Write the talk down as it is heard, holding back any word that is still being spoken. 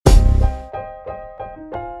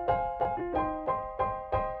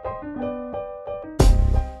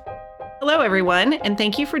Hello, everyone, and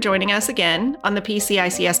thank you for joining us again on the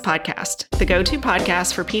PCICS podcast, the go-to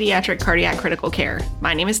podcast for pediatric cardiac critical care.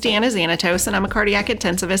 My name is Deanna Tzanetos, and I'm a cardiac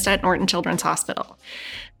intensivist at Norton Children's Hospital.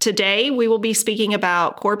 Today, we will be speaking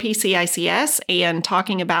about CoRE-PCICS and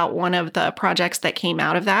talking about one of the projects that came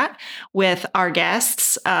out of that with our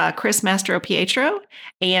guests, Chris Mastropietro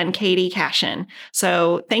and Katie Cashen.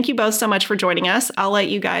 So thank you both so much for joining us. I'll let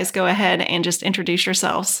you guys go ahead and just introduce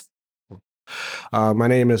yourselves. My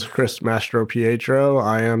name is Chris Mastropietro.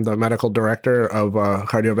 I am the medical director of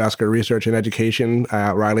cardiovascular research and education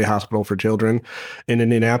at Riley Hospital for Children in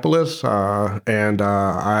Indianapolis. And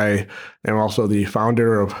I am also the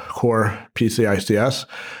founder of CoRE-PCICS,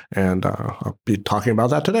 and I'll be talking about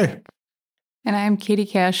that today. And I'm Katie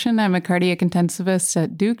Cashen. I'm a cardiac intensivist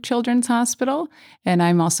at Duke Children's Hospital, and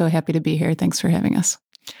I'm also happy to be here. Thanks for having us.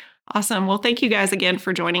 Awesome. Well, thank you guys again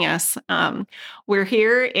for joining us. We're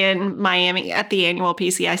here in Miami at the annual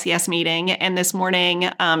PCICS meeting. And this morning,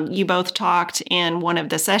 you both talked in one of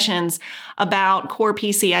the sessions about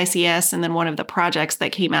CoRE-PCICS and then one of the projects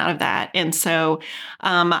that came out of that. And so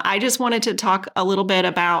I just wanted to talk a little bit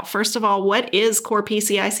about, first of all, what is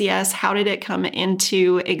CoRE-PCICS? How did it come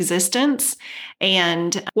into existence?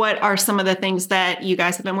 And what are some of the things that you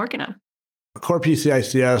guys have been working on?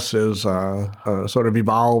 CoRE-PCICS is sort of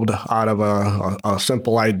evolved out of a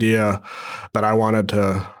simple idea that I wanted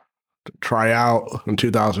to try out in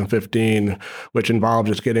 2015, which involved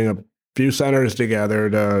just getting a few centers together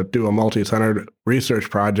to do a multi-centered research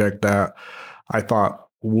project that I thought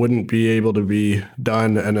wouldn't be able to be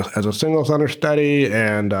done as a single center study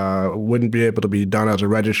and wouldn't be able to be done as a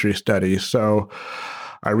registry study. So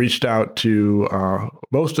I reached out to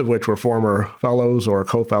most of which were former fellows or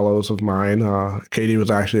co-fellows of mine. Katie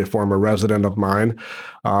was actually a former resident of mine.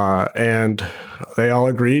 And they all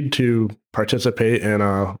agreed to participate in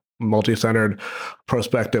a multi-centered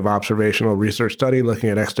prospective observational research study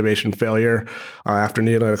looking at extubation failure after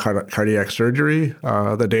neonatal cardiac surgery.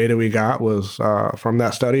 The data we got was from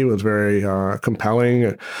that study was very compelling.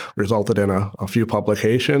 It resulted in a few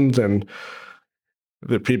publications, and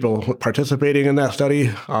the people participating in that study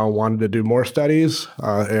wanted to do more studies,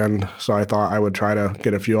 and so I thought I would try to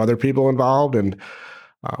get a few other people involved. And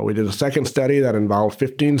we did a second study that involved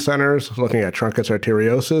 15 centers looking at truncus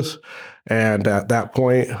arteriosus. And at that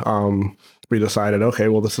point, we decided, okay,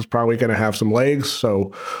 well, this is probably going to have some legs.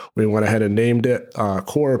 So we went ahead and named it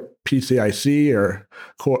CoRE-PCIC, or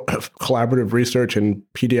Collaborative Research in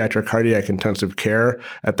Pediatric Cardiac Intensive Care.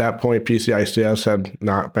 At that point, PCICS had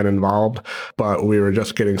not been involved, but we were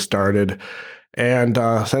just getting started. And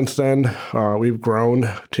since then, we've grown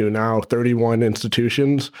to now 31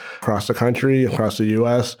 institutions across the country, across the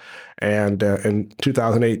U.S. And in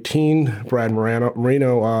 2018, Brad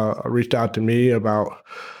Marino reached out to me about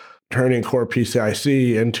turning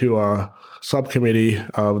CoRE-PCIC into a subcommittee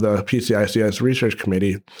of the PCICS Research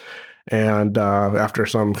Committee. And after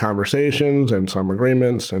some conversations and some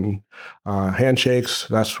agreements and handshakes,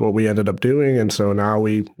 that's what we ended up doing. And so now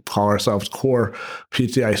we call ourselves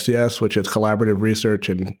CoRE-PCICS, which is Collaborative Research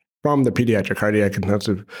from the Pediatric Cardiac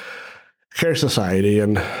Intensive Care Society.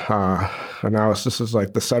 And now this is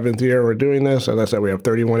like the 7th year we're doing this. As I said, we have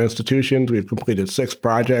 31 institutions. We've completed 6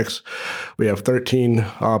 projects. We have 13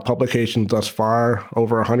 publications thus far,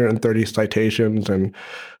 over 130 citations. And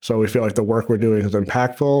so we feel like the work we're doing is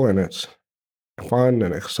impactful, and it's fun,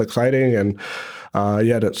 and it's exciting, and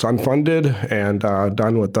yet it's unfunded and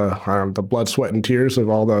done with the blood, sweat, and tears of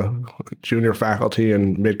all the junior faculty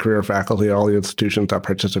and mid-career faculty, all the institutions that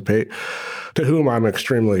participate, to whom I'm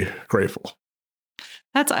extremely grateful.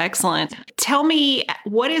 That's excellent. Tell me,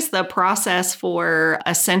 what is the process for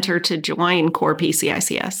a center to join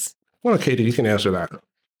CoRE-PCICS? Well, Katie, you can answer that.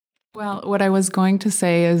 Well, what I was going to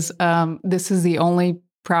say is this is the only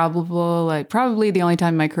probably the only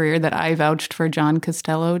time in my career that I vouched for John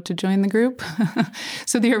Costello to join the group.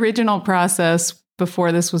 So the original process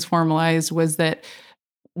before this was formalized was that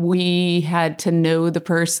we had to know the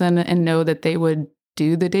person and know that they would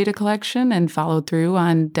do the data collection and follow through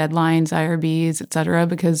on deadlines, IRBs, et cetera,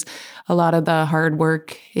 because a lot of the hard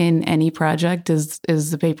work in any project is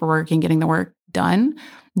the paperwork and getting the work done.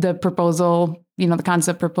 The proposal, the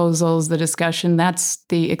concept proposals, the discussion, that's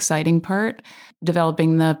the exciting part,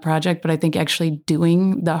 developing the project. But I think actually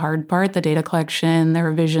doing the hard part, the data collection, the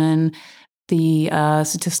revision, the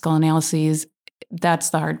statistical analyses, that's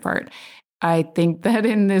the hard part. I think that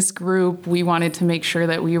in this group, we wanted to make sure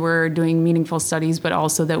that we were doing meaningful studies, but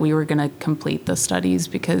also that we were going to complete the studies,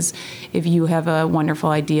 because if you have a wonderful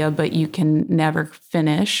idea, but you can never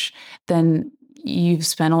finish, then you've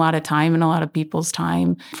spent a lot of time and a lot of people's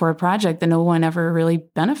time for a project that no one ever really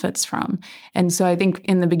benefits from. And so I think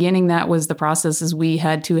in the beginning, that was the process, is we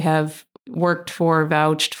had to have worked for,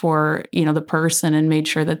 vouched for, the person and made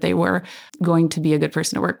sure that they were going to be a good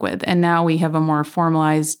person to work with. And now we have a more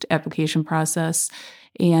formalized application process,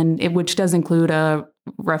 which does include a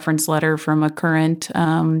reference letter from a current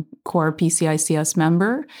CoRE-PCICS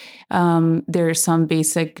member. There's some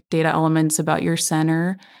basic data elements about your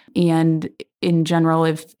center. And in general,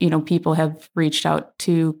 if, people have reached out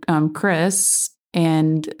to Chris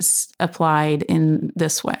and applied in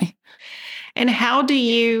this way. And how do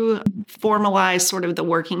you formalize sort of the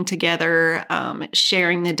working together,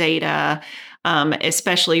 sharing the data,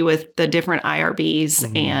 especially with the different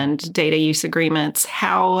IRBs and data use agreements?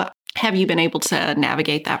 How have you been able to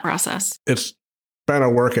navigate that process? It's been a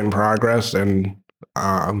work in progress. And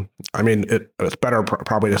it's better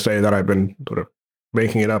probably to say that I've been sort of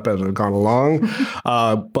making it up as I've gone along,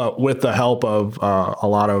 but with the help of a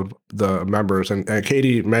lot of the members. And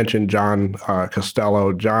Katie mentioned John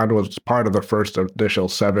Costello. John was part of the first initial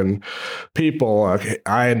 7 people.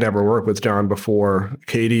 I had never worked with John before.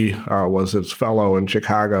 Katie was his fellow in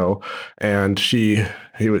Chicago, and she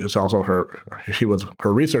was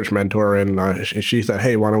her research mentor. And she said,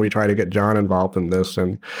 "Hey, why don't we try to get John involved in this?"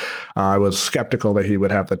 And I was skeptical that he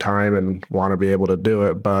would have the time and want to be able to do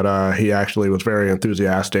it, but he actually was very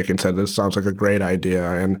enthusiastic and said, "This sounds like a great idea."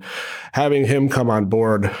 And having him come on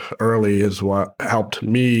board early is what helped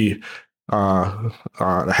me have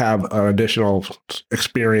an additional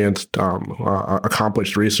experienced,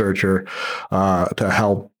 accomplished researcher to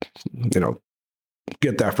help,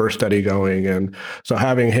 get that first study going. And so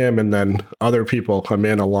having him and then other people come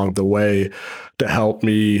in along the way to help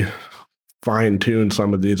me fine tune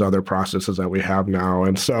some of these other processes that we have now.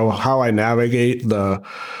 And so how I navigate the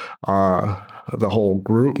whole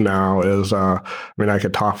group now is, I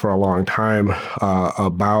could talk for a long time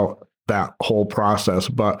about that whole process,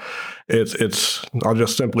 but I'll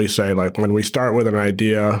just simply say, like, when we start with an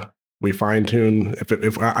idea, we fine tune.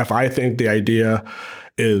 If I think the idea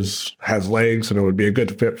has legs and it would be a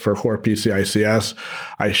good fit for CoRE-PCICS,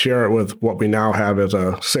 I share it with what we now have as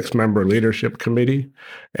a 6-member leadership committee,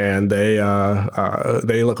 and they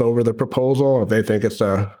look over the proposal. If they think it's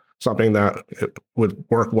something that it would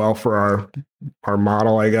work well for our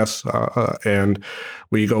model, I guess, and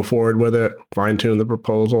we go forward with it, fine tune the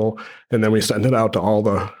proposal, and then we send it out to all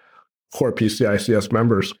the CoRE-PCICS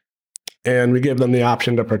members, and we give them the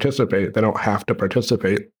option to participate. They don't have to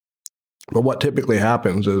participate. But what typically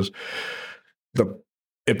happens is if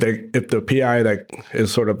the PI that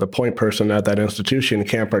is sort of the point person at that institution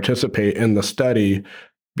can't participate in the study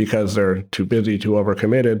because they're too busy, too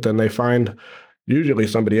overcommitted, then they find usually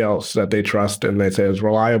somebody else that they trust and they say is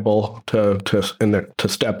reliable to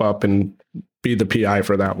step up and be the PI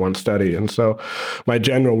for that one study. And so my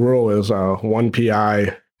general rule is 1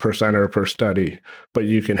 PI per center per study, but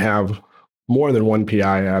you can have more than 1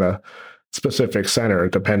 PI at a specific center,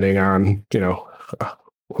 depending on,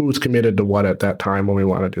 who's committed to what at that time when we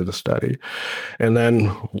want to do the study. And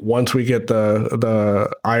then once we get the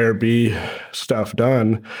IRB stuff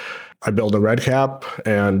done, I build a red cap,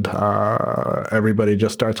 and everybody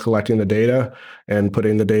just starts collecting the data and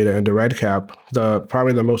putting the data into red cap.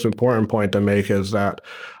 Probably the most important point to make is that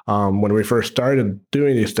when we first started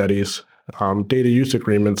doing these studies, data use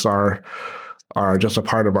agreements are just a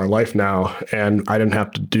part of our life now. And I didn't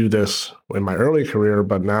have to do this in my early career,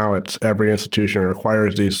 but now it's every institution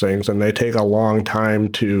requires these things, and they take a long time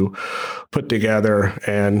to put together.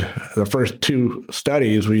 And the first 2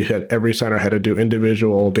 studies, every center had to do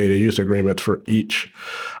individual data use agreements for each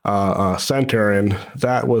center. And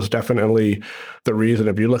that was definitely the reason,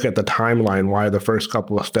 if you look at the timeline, why the first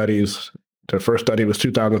couple of studies, the first study was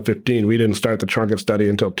 2015. We didn't start the trunket study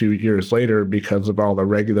until 2 years later because of all the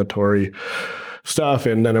regulatory stuff.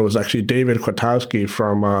 And then it was actually David Kwiatkowski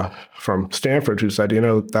from Stanford who said,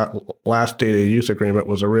 that last data use agreement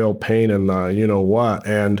was a real pain in the what.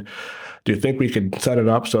 And do you think we could set it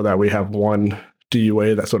up so that we have one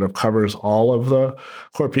DUA that sort of covers all of the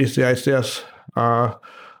CoRE-PCICS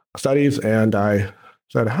studies? And I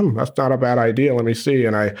said, that's not a bad idea. Let me see.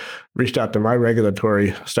 And I reached out to my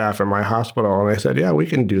regulatory staff in my hospital, and they said, yeah, we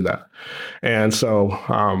can do that. And so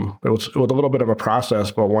it was a little bit of a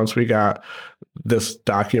process, but once we got this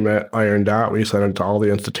document ironed out, we sent it to all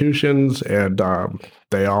the institutions, and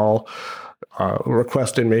they all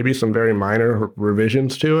requested maybe some very minor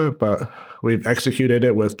revisions to it, but we've executed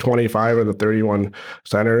it with 25 of the 31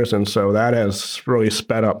 centers. And so that has really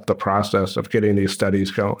sped up the process of getting these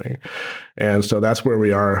studies going. And so that's where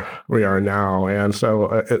we are now. And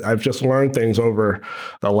so I've just learned things over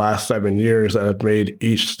the last 7 years that have made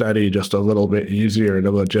each study just a little bit easier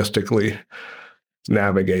to logistically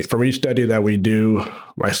navigate. From each study that we do,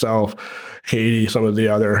 myself, Katie, some of the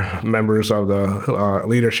other members of the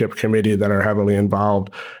leadership committee that are heavily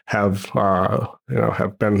involved have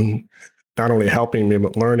been not only helping me,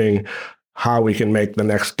 but learning how we can make the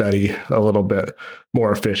next study a little bit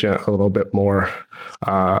more efficient, a little bit more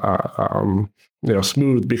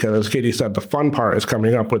smooth, because as Katie said, the fun part is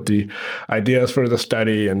coming up with the ideas for the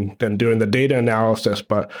study and then doing the data analysis,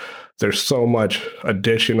 but there's so much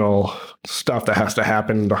additional stuff that has to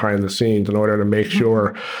happen behind the scenes in order to make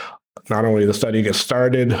sure not only the study gets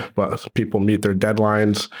started, but people meet their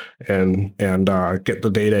deadlines and get the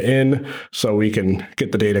data in so we can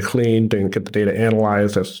get the data cleaned and get the data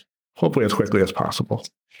analyzed hopefully as quickly as possible.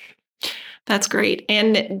 That's great.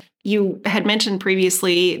 And you had mentioned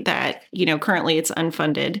previously that, currently it's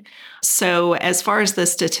unfunded. So as far as the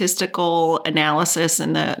statistical analysis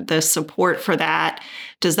and the support for that,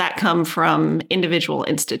 does that come from individual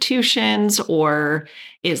institutions, or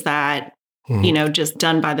is that, just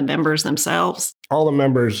done by the members themselves? All the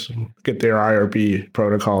members get their IRB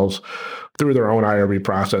protocols through their own IRB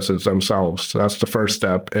processes themselves. So that's the first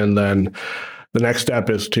step. And then the next step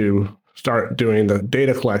is to start doing the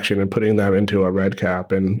data collection and putting them into a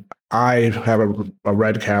REDCap. And I have a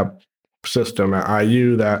REDCap system at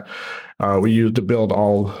IU that we use to build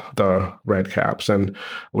all the REDCaps. And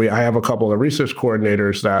I have a couple of research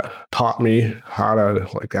coordinators that taught me how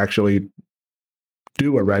to actually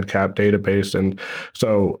do a REDCap database. And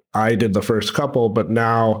so I did the first couple, but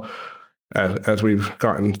now as we've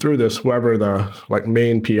gotten through this, whoever the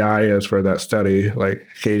main PI is for that study, like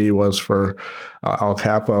Katie was for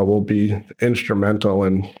ALCAPA, will be instrumental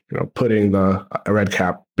in putting the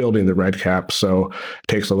REDCap, building the REDCap. So it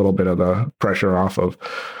takes a little bit of the pressure off of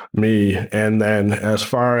me. And then as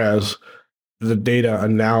far as the data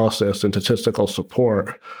analysis and statistical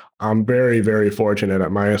support, I'm very, very fortunate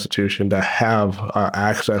at my institution to have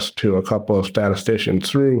access to a couple of statisticians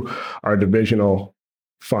through our divisional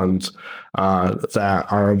funds that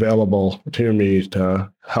are available to me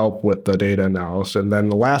to help with the data analysis. And then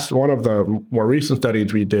the last one of the more recent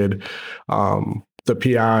studies we did, the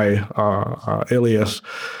PI, Ilias,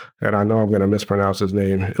 and I know I'm going to mispronounce his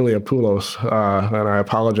name, Iliapoulos, and I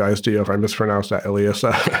apologize to you if I mispronounce that, Ilias.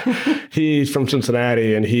 He's from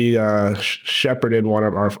Cincinnati, and he shepherded one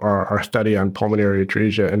of our study on pulmonary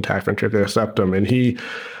atresia, intact ventricular septum, and he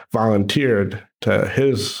volunteered to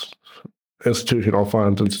his institutional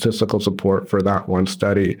funds and statistical support for that one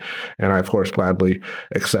study. And I, of course, gladly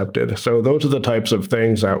accepted. So those are the types of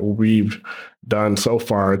things that we've done so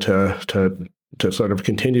far to sort of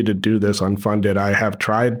continue to do this unfunded. I have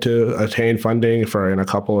tried to attain funding in a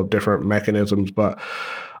couple of different mechanisms, but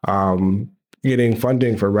getting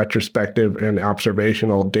funding for retrospective and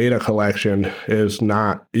observational data collection is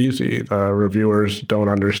not easy. Reviewers don't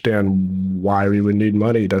understand why we would need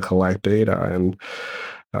money to collect data. And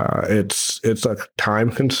it's a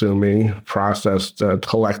time-consuming process to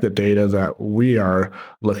collect the data that we are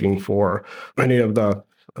looking for. Many of the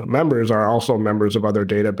members are also members of other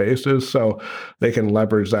databases, so they can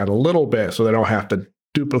leverage that a little bit so they don't have to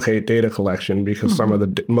duplicate data collection, because some of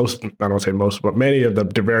the I don't say most, but many of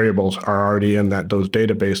the variables are already in those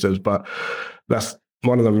databases. But that's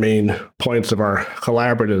one of the main points of our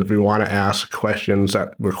collaborative. We want to ask questions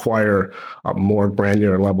that require a more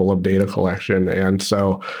granular level of data collection. And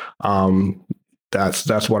so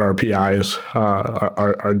that's what our PIs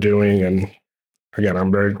are doing. And again,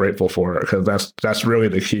 I'm very grateful for it, because that's really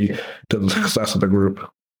the key to the success of the group.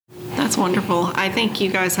 That's wonderful. I think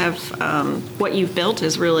you guys have what you've built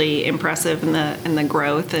is really impressive, and the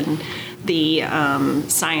growth and the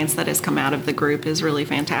science that has come out of the group is really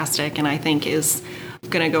fantastic, and I think is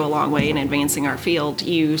going to go a long way in advancing our field.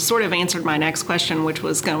 You sort of answered my next question, which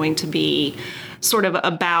was going to be sort of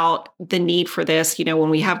about the need for this. When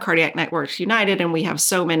we have Cardiac Networks United and we have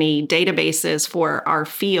so many databases for our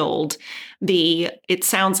field, it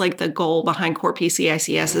sounds like the goal behind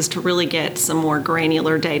CoRE-PCICS is to really get some more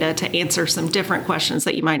granular data to answer some different questions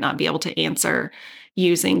that you might not be able to answer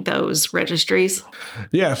using those registries.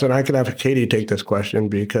 Yes, and I can have Katie take this question,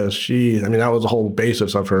 because that was the whole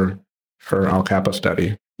basis of her ALCAPA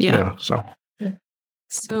study. Yeah.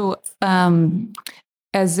 So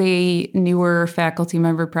as a newer faculty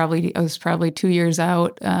member, I was probably 2 years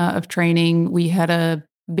out of training. We had a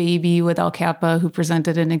baby with ALCAPA who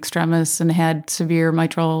presented in extremis and had severe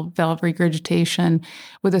mitral valve regurgitation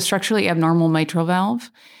with a structurally abnormal mitral valve.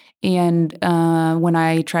 And when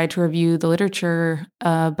I tried to review the literature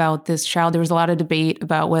about this child, there was a lot of debate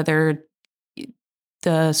about whether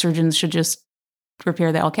the surgeons should just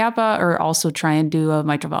repair the ALCAPA or also try and do a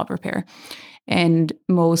mitral valve repair. And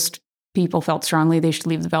most people felt strongly they should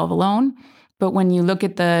leave the valve alone. But when you look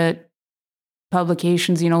at the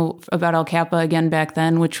publications, about ALCAPA again back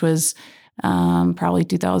then, which was probably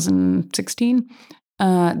 2016,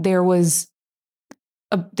 there were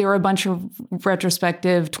a bunch of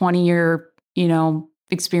retrospective 20-year,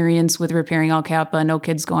 experience with repairing ALCAPA. No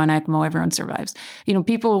kids go on ECMO, everyone survives.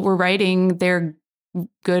 People were writing their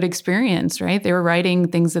good experience, right? They were writing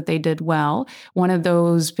things that they did well. One of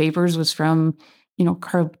those papers was from,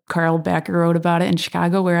 Carl Backer wrote about it in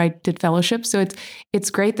Chicago, where I did fellowship. So it's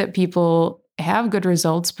great that people have good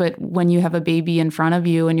results, but when you have a baby in front of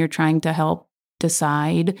you and you're trying to help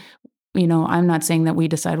decide, I'm not saying that we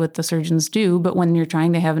decide what the surgeons do, but when you're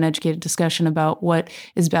trying to have an educated discussion about what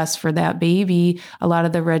is best for that baby, a lot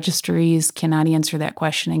of the registries cannot answer that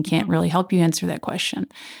question and can't really help you answer that question.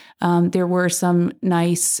 There were some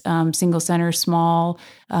nice single center small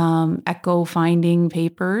echo finding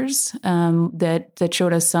papers that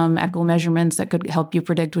showed us some echo measurements that could help you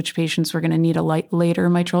predict which patients were going to need a later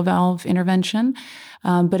mitral valve intervention.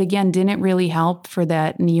 But again, didn't really help for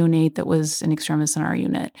that neonate that was in extremis in our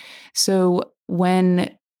unit. So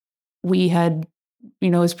when we had,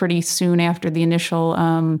 it was pretty soon after the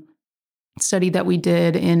initial study that we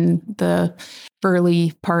did in the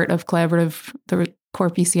early part of collaborative, the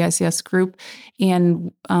CoRE-PCICS group.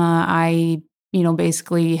 And I,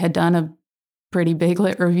 basically had done a pretty big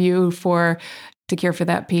lit review to care for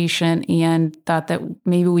that patient and thought that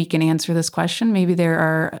maybe we can answer this question. Maybe there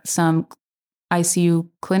are some ICU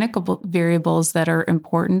clinical variables that are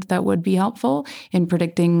important that would be helpful in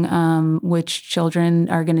predicting which children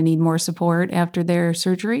are going to need more support after their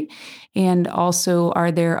surgery. And also, are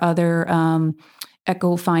there other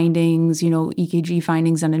echo findings, EKG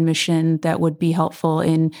findings on admission that would be helpful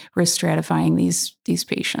in risk stratifying these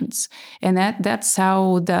patients? And that's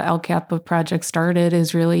how the ALCAPA project started,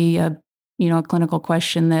 is really a clinical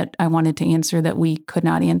question that I wanted to answer that we could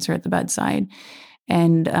not answer at the bedside.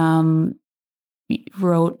 And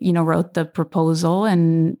wrote the proposal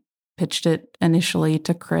and pitched it initially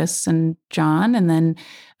to Chris and John. And then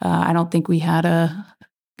I don't think we had a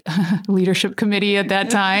leadership committee at that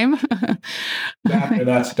time. After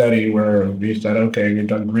that study where we said, okay, we've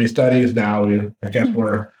done 3 studies now, I guess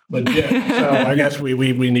we're legit. So I guess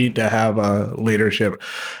we need to have a leadership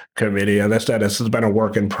committee. And as I said, this has been a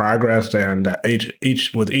work in progress, and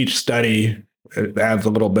with each study, it adds a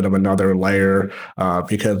little bit of another layer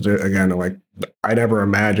because, again, I never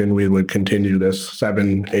imagined we would continue this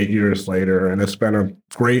 7-8 years later. And it's been a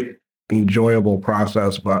great, enjoyable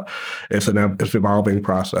process, but it's evolving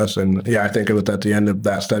process. And I think it was at the end of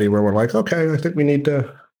that study where we're like, okay, I think we need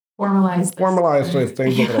to formalize those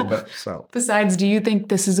things a little bit. So besides, do you think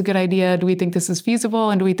this is a good idea? Do we think this is feasible?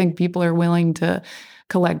 And do we think people are willing to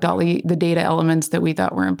collect all the data elements that we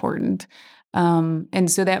thought were important?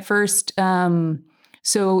 And so that first,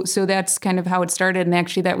 so that's kind of how it started. And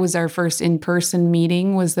actually that was our first in-person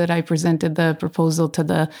meeting, was that I presented the proposal to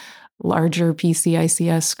the larger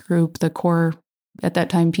PCICS group, the CoRE, at that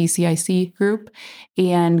time, PCIC group,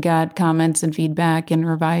 and got comments and feedback and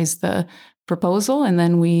revised the proposal. And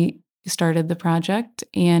then we started the project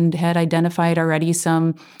and had identified already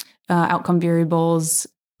some outcome variables.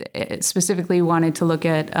 Specifically wanted to look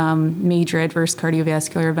at major adverse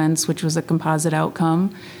cardiovascular events, which was a composite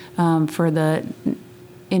outcome for the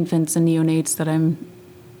infants and neonates that I'm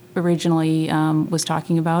originally was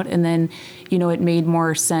talking about. And then, it made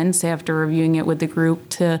more sense after reviewing it with the group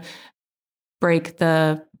to break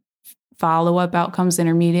the follow-up outcomes,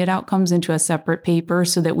 intermediate outcomes, into a separate paper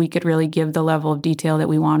so that we could really give the level of detail that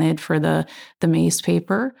we wanted for the MACE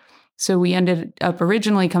paper. So we ended up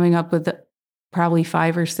originally coming up with probably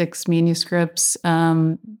 5 or 6 manuscripts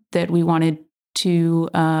that we wanted to,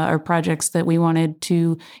 or projects that we wanted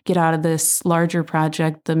to get out of this larger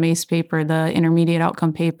project, the MACE paper, the intermediate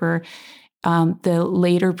outcome paper, the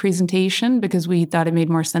later presentation, because we thought it made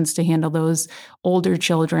more sense to handle those older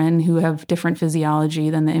children who have different physiology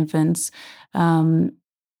than the infants. And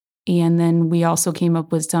then we also came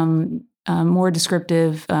up with some more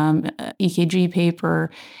descriptive EKG paper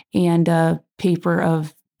and a paper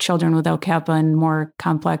of children with ALCAPA and more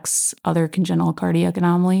complex other congenital cardiac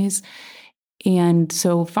anomalies. And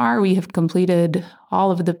so far, we have completed all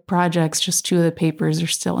of the projects. Just 2 of the papers are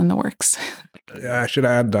still in the works. Yeah, I should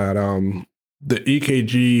add that the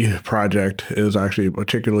EKG project is actually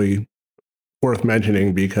particularly worth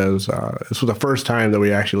mentioning because this was the first time that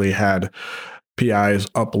we actually had PIs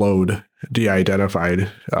upload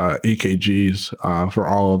de-identified EKGs for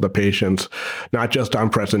all of the patients, not just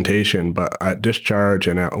on presentation, but at discharge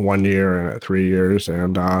and at 1 year and at 3 years.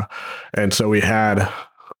 And so we had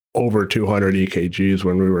over 200 EKGs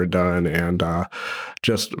when we were done. And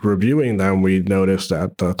just reviewing them, we noticed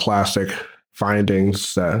that the classic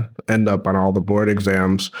findings that end up on all the board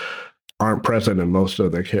exams aren't present in most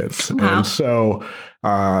of the kids. Wow. And so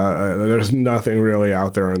there's nothing really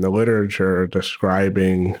out there in the literature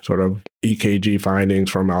describing sort of EKG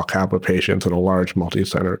findings from ALCAPA patients in a large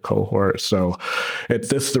multi-center cohort. So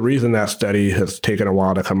the reason that study has taken a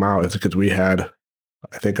while to come out is because we had,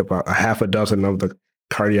 I think, about a half a dozen of the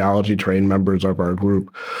cardiology trained members of our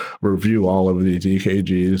group review all of these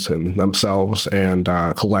EKGs and themselves and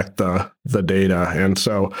collect the data. And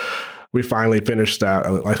so we finally finished that.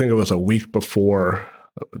 I think it was a week before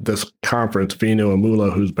this conference. Vinu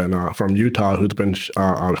Amula, who's been from Utah, who's been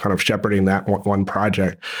kind of shepherding that one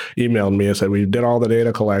project, emailed me and said, we did all the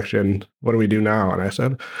data collection. What do we do now? And I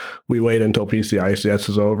said, we wait until PCICS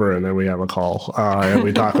is over and then we have a call and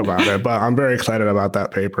we talk about it. But I'm very excited about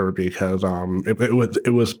that paper because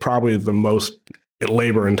it was probably the most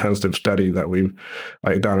labor-intensive study that we've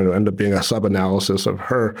done. It ended up being a sub-analysis of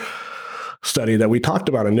her study that we talked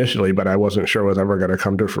about initially, but I wasn't sure was ever going to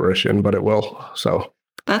come to fruition, but it will. So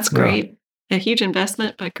that's great. Yeah. A huge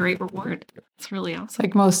investment, but great reward. It's really awesome. It's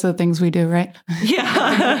like most of the things we do, right?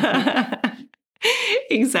 Yeah,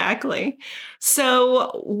 exactly.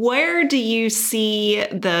 So where do you see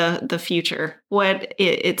the future?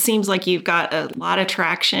 It seems like you've got a lot of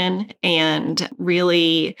traction and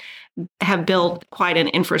really have built quite an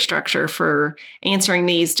infrastructure for answering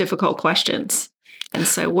these difficult questions. And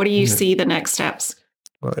so what do you see the next steps?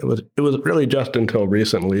 Well, it was really just until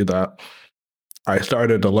recently that I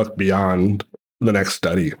started to look beyond the next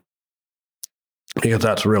study because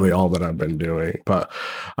that's really all that I've been doing. But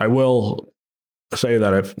I will say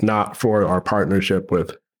that if not for our partnership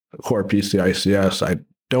with CoRE-PCICS, I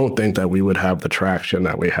don't think that we would have the traction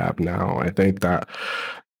that we have now. I think that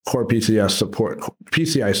PCICS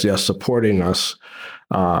supporting us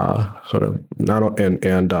sort of not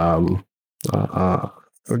and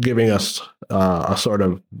giving us a sort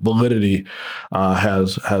of validity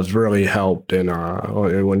has really helped. And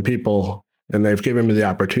when people, and they've given me the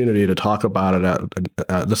opportunity to talk about it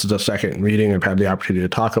at this is the second meeting I've had the opportunity to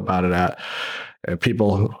talk about it at, and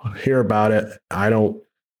people hear about it. I don't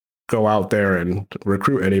go out there and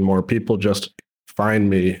recruit anymore. People just find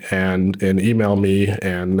me and email me,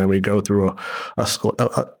 and then we go through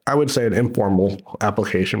I would say an informal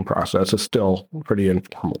application process. It's still pretty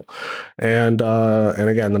informal, and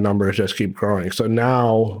again, the numbers just keep growing. So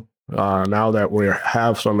now that we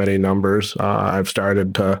have so many numbers, I've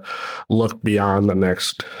started to look beyond the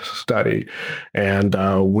next study, and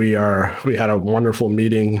we had a wonderful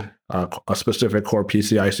meeting. A specific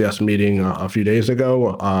CoRE-PCICS meeting a few days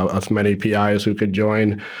ago, as many PIs who could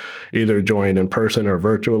either join in person or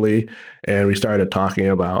virtually. And we started talking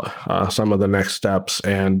about some of the next steps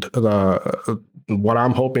and what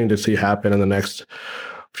I'm hoping to see happen in the next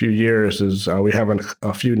few years is we have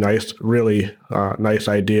a few really nice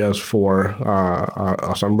ideas for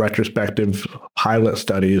some retrospective pilot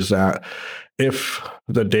studies that, if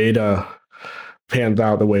the data pans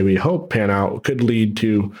out the way we hope pan out, could lead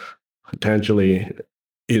to potentially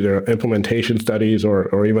either implementation studies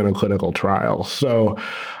or even a clinical trial. So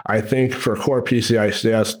I think for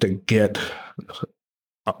CoRE-PCICS to get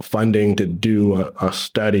funding to do a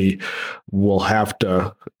study, we'll have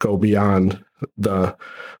to go beyond the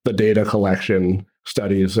data collection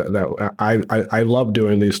studies that I love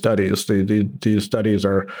doing these studies. These studies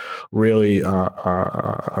are really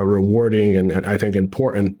rewarding and I think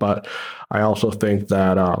important, but I also think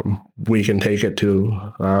that we can take it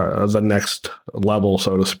to the next level,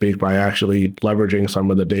 so to speak, by actually leveraging some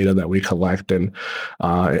of the data that we collect and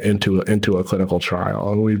into a clinical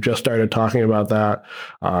trial. And we've just started talking about that.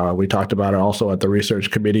 We talked about it also at the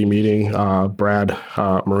research committee meeting. Brad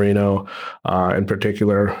Marino, in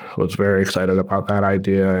particular, was very excited about that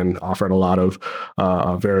idea and offered a lot of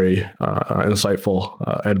very insightful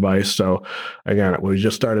advice. So again, I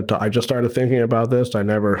just started thinking about this. I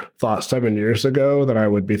never thought 7 years ago that I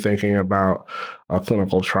would be thinking about a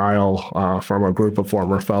clinical trial from a group of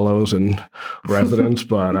former fellows and residents,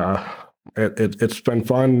 but it's been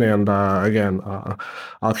fun. And again,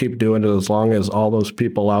 I'll keep doing it as long as all those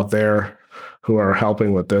people out there who are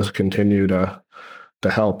helping with this continue to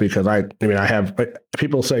help, because I have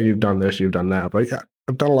people say you've done this, you've done that, but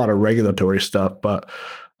I've done a lot of regulatory stuff, but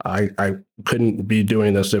I couldn't be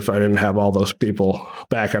doing this if I didn't have all those people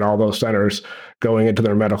back at all those centers going into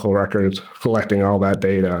their medical records, collecting all that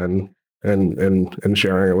data and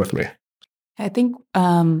sharing it with me. I think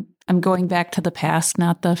I'm going back to the past,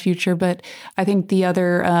 not the future, but I think the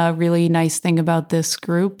other really nice thing about this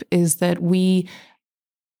group is that we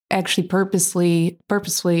actually purposely,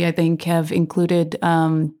 I think, have included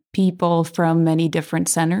people from many different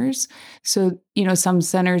centers. So, some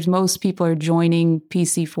centers, most people are joining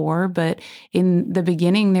PC4, but in the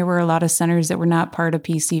beginning, there were a lot of centers that were not part of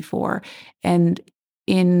PC4. And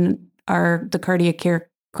in the cardiac care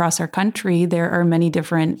across our country, there are many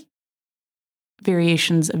different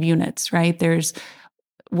variations of units, right? There's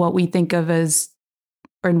what we think of as,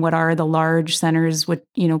 and what are the large centers, what,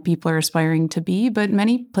 people are aspiring to be, but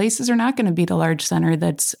many places are not going to be the large center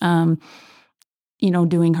that's,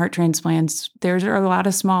 doing heart transplants. There's a lot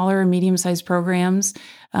of smaller, medium-sized programs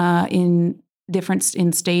in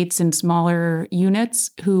states and smaller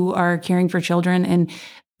units who are caring for children, and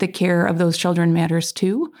the care of those children matters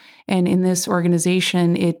too. And in this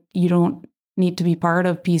organization, you don't need to be part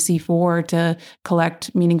of PC4 to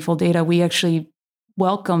collect meaningful data. We actually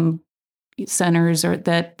welcome centers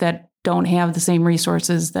that don't have the same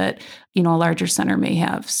resources that, a larger center may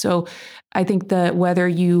have. So I think that whether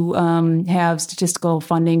you have statistical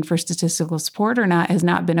funding for statistical support or not has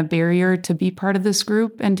not been a barrier to be part of this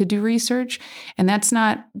group and to do research. And that's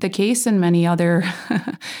not the case in many other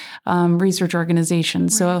research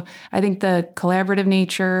organizations. Right. So I think the collaborative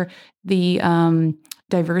nature, the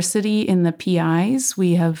diversity in the PIs.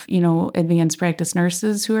 We have, advanced practice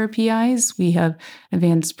nurses who are PIs. We have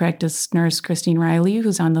advanced practice nurse Christine Riley,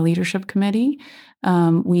 who's on the leadership committee.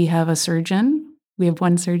 We have a surgeon. We have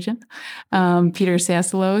one surgeon, Peter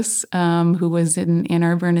Sasselos, who was in Ann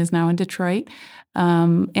Arbor and is now in Detroit.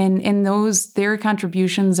 And their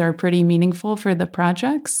contributions are pretty meaningful for the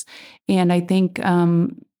projects. And I think,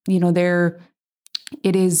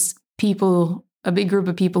 it is a big group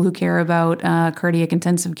of people who care about cardiac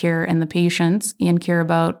intensive care and the patients and care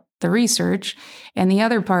about the research. And the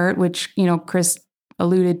other part, which, Chris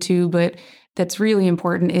alluded to, but that's really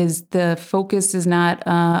important, is the focus is not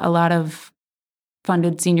a lot of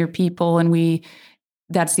funded senior people. And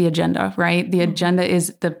that's the agenda, right? The agenda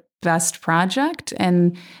is the best project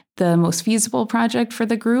and the most feasible project for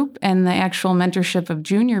the group, and the actual mentorship of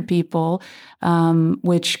junior people,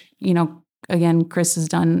 which, again, Chris has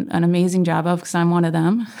done an amazing job of, because I'm one of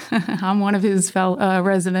them. I'm one of his fellow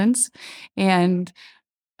residents. And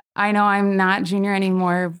I know I'm not junior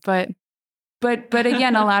anymore, but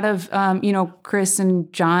again, a lot of, Chris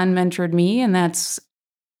and John mentored me, and that's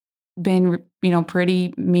been,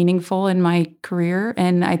 pretty meaningful in my career.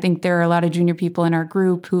 And I think there are a lot of junior people in our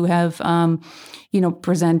group who have,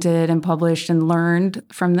 presented and published and learned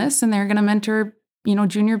from this, and they're going to mentor,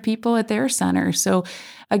 junior people at their center. So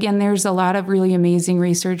again, there's a lot of really amazing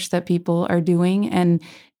research that people are doing, and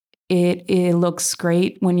it looks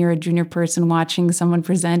great when you're a junior person watching someone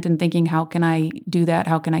present and thinking, how can I do that?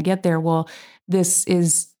 How can I get there? Well, this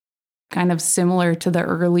is kind of similar to the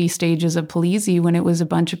early stages of Polizzi, when it was a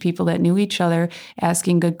bunch of people that knew each other,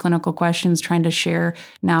 asking good clinical questions, trying to share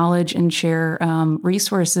knowledge and share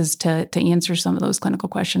resources to answer some of those clinical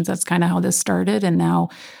questions. That's kind of how this started. And now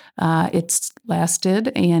it's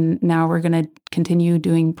lasted. And now we're going to continue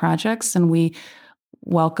doing projects. And we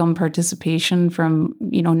welcome participation from,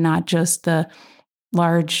 not just the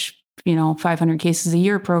large, 500 cases a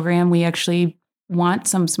year program. We actually want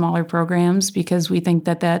some smaller programs because we think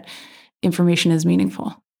that information is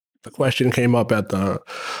meaningful. The question came up at the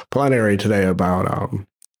plenary today about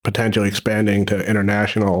potentially expanding to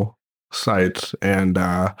international sites, and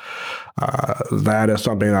that is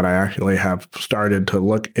something that I actually have started to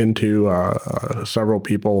look into. Several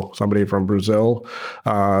people, somebody from Brazil,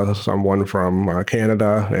 someone from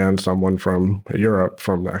Canada, and someone from Europe,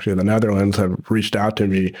 from actually the Netherlands, have reached out to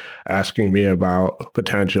me asking me about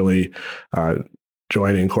potentially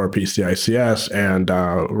joining CoRE-PCICS, and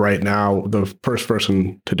right now the first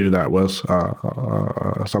person to do that was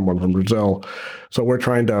someone from Brazil. So we're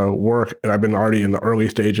trying to work, and I've been already in the early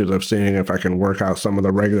stages of seeing if I can work out some of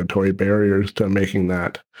the regulatory barriers to making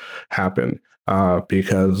that happen,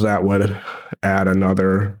 because that would add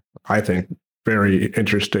another, I think, very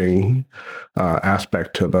interesting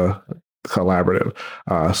aspect to the collaborative.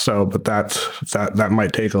 But that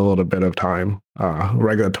might take a little bit of time.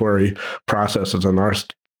 Regulatory processes in our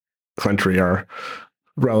country are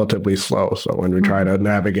relatively slow. So when we try to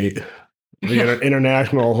navigate the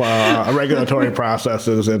international regulatory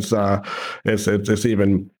processes, it's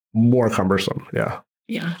even more cumbersome. Yeah.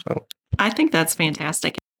 Yeah. So I think that's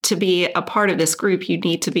fantastic. to be a part of this group, you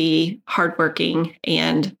need to be hardworking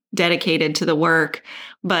and dedicated to the work,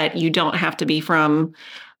 but you don't have to be from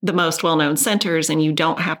the most well-known centers, and you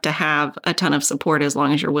don't have to have a ton of support as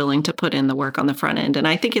long as you're willing to put in the work on the front end. And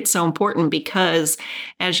I think it's so important because,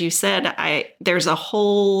 as you said, there's a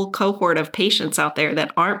whole cohort of patients out there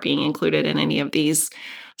that aren't being included in any of these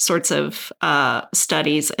sorts of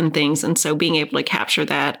studies and things. And so being able to capture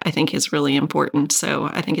that, I think, is really important. So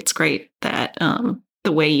I think it's great that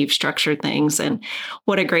the way you've structured things, and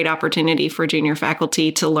what a great opportunity for junior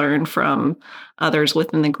faculty to learn from others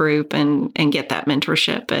within the group and get that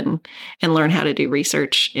mentorship and learn how to do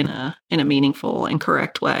research in a meaningful and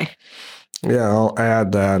correct way. Yeah, I'll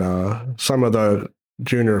add that some of the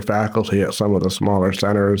junior faculty at some of the smaller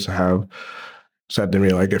centers have said to me,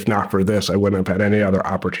 like, if not for this, I wouldn't have had any other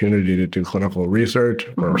opportunity to do clinical research.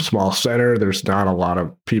 We're a small center. There's not a lot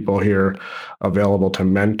of people here available to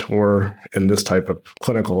mentor in this type of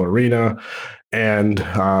clinical arena. And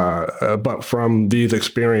but from these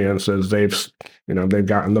experiences, they've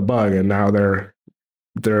gotten the bug, and now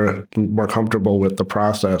they're more comfortable with the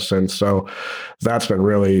process. And so that's been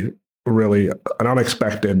really, really an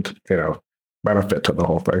unexpected, benefit to the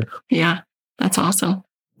whole thing. Yeah, that's awesome.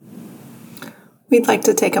 We'd like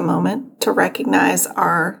to take a moment to recognize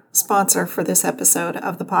our sponsor for this episode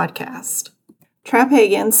of the podcast.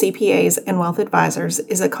 Trapp-Hagen CPAs and Wealth Advisors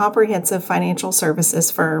is a comprehensive financial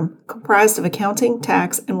services firm comprised of accounting,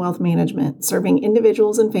 tax, and wealth management, serving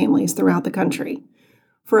individuals and families throughout the country.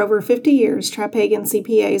 For over 50 years, Trapp-Hagen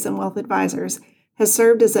CPAs and Wealth Advisors has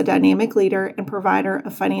served as a dynamic leader and provider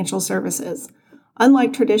of financial services.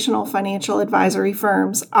 Unlike traditional financial advisory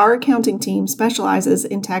firms, our accounting team specializes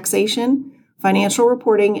in taxation, financial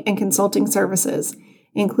reporting, and consulting services,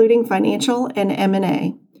 including financial and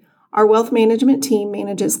M&A. Our wealth management team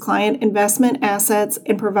manages client investment assets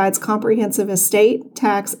and provides comprehensive estate,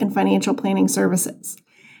 tax, and financial planning services.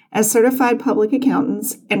 As certified public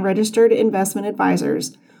accountants and registered investment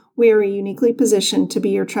advisors, we are uniquely positioned to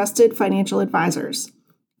be your trusted financial advisors.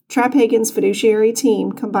 Trapp-Hagen's fiduciary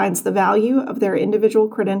team combines the value of their individual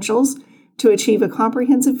credentials to achieve a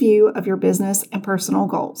comprehensive view of your business and personal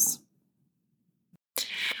goals.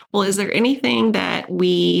 Well, is there anything that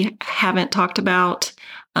we haven't talked about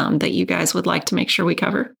that you guys would like to make sure we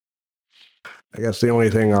cover? I guess the only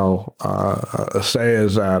thing I'll say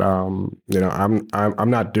is that I'm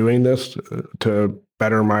not doing this to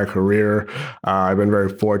better my career. I've been very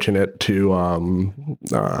fortunate to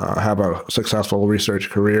have a successful research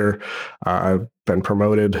career. I've been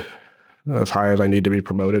promoted as high as I need to be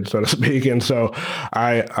promoted, so to speak. And so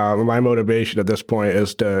my motivation at this point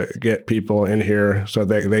is to get people in here so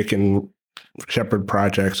they can shepherd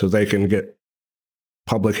projects, so they can get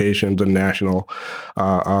publications and national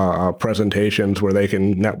presentations where they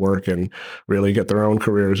can network and really get their own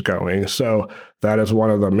careers going. So that is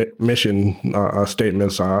one of the mission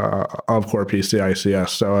statements of CoRE-PCICS.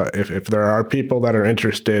 So if there are people that are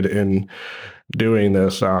interested in doing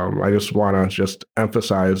this, I just want to just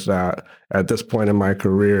emphasize that at this point in my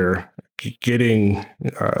career, getting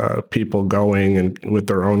people going and with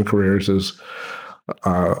their own careers is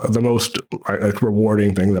the most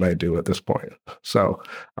rewarding thing that I do at this point. So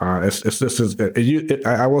I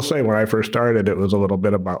will say, when I first started, it was a little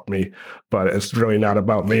bit about me, but it's really not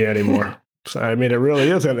about me anymore. So, I mean, it really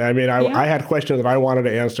isn't. I mean, I had questions that I wanted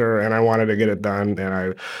to answer, and I wanted to get it done, and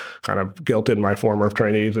I kind of guilted my former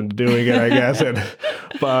trainees into doing it, I guess.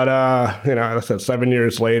 But as I said, 7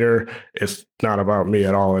 years later, it's not about me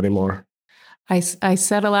at all anymore. I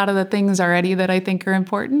said a lot of the things already that I think are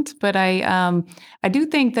important, but I do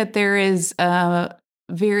think that there is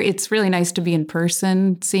it's really nice to be in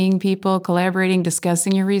person, seeing people, collaborating,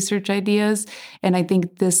 discussing your research ideas. And I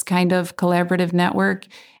think this kind of collaborative network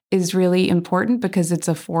is really important because it's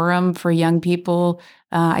a forum for young people.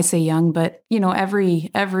 I say young, but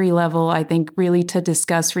every level, I think, really to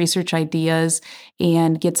discuss research ideas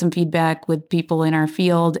and get some feedback with people in our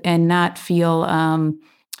field, and not feel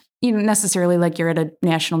necessarily like you're at a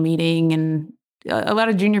national meeting. And a lot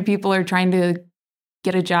of junior people are trying to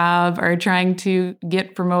get a job, or trying to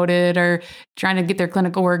get promoted, or trying to get their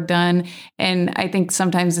clinical work done. And I think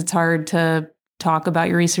sometimes it's hard to talk about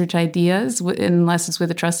your research ideas unless it's with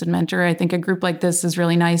a trusted mentor. I think a group like this is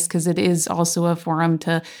really nice because it is also a forum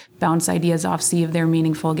to bounce ideas off, see if they're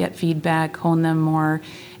meaningful, get feedback, hone them more,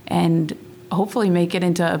 and hopefully make it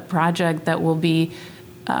into a project that will be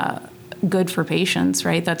good for patients,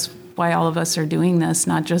 right? That's why all of us are doing this,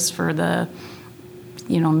 not just for the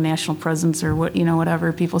national presence or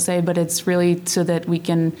whatever people say, but it's really so that we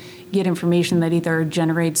can get information that either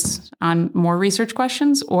generates on more research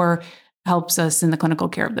questions or helps us in the clinical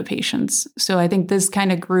care of the patients. So I think this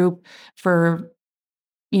kind of group for,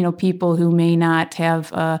 people who may not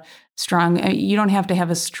have a strong, you don't have to have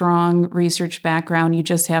a strong research background. You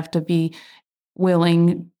just have to be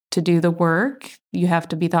willing to do the work. You have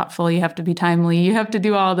to be thoughtful. You have to be timely. You have to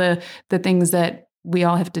do all the things that we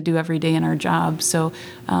all have to do every day in our job. So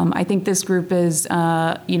I think this group is,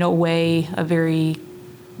 a very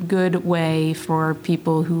good way for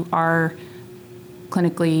people who are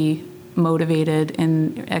clinically motivated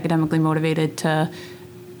and academically motivated to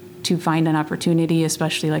find an opportunity,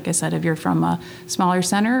 especially, like I said, if you're from a smaller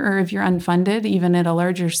center or if you're unfunded, even at a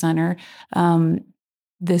larger center,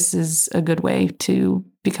 this is a good way to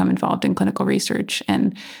become involved in clinical research.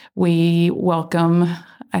 And we welcome,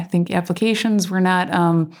 I think, applications. We're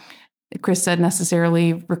not, Chris said,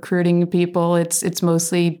 necessarily recruiting people. It's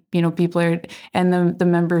mostly, people are, and the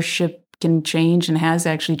membership can change and has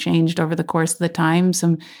actually changed over the course of the time.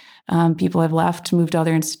 Some people have left, moved to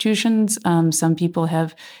other institutions. Some people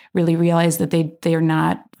have really realized that they are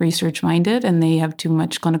not research minded and they have too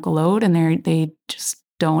much clinical load and they just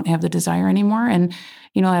don't have the desire anymore. And,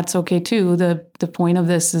 that's okay too. The point of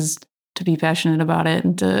this is to be passionate about it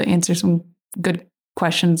and to answer some good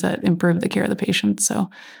questions that improve the care of the patient. So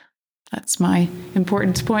that's my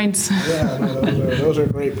important points. Yeah, those are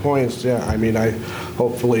great points. Yeah, I mean,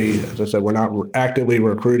 hopefully, as I said, we're not actively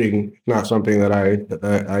recruiting. Not something that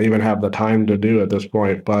I even have the time to do at this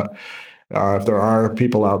point. But if there are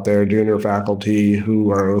people out there, junior faculty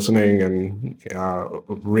who are listening and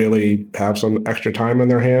really have some extra time on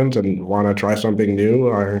their hands and want to try something new,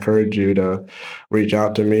 I encourage you to reach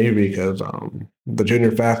out to me because the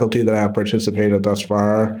junior faculty that have participated thus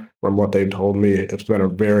far, from what they've told me, it's been a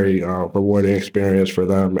very rewarding experience for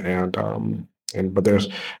them. But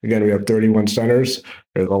we have 31 centers.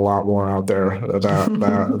 There's a lot more out there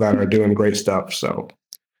that are doing great stuff. So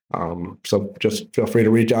just feel free to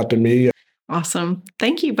reach out to me. Awesome.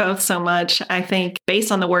 Thank you both so much. I think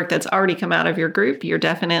based on the work that's already come out of your group, you're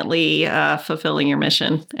definitely fulfilling your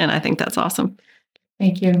mission. And I think that's awesome.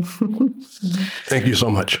 Thank you. Thank you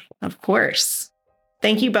so much. Of course.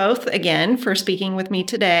 Thank you both again for speaking with me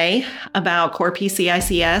today about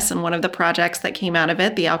CoRE-PCICS and one of the projects that came out of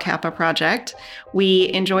it, the ALCAPA project.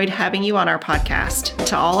 We enjoyed having you on our podcast.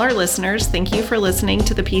 To all our listeners, thank you for listening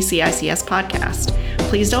to the PCICS podcast.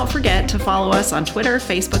 Please don't forget to follow us on Twitter,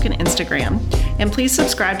 Facebook, and Instagram. And please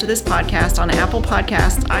subscribe to this podcast on Apple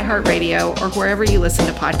Podcasts, iHeartRadio, or wherever you listen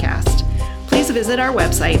to podcasts. Please visit our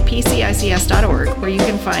website, pcics.org, where you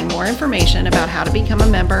can find more information about how to become a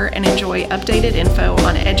member and enjoy updated info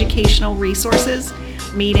on educational resources,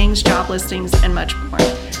 meetings, job listings, and much more.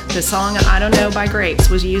 The song I Don't Know by Grapes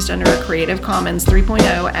was used under a Creative Commons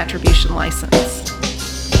 3.0 attribution license.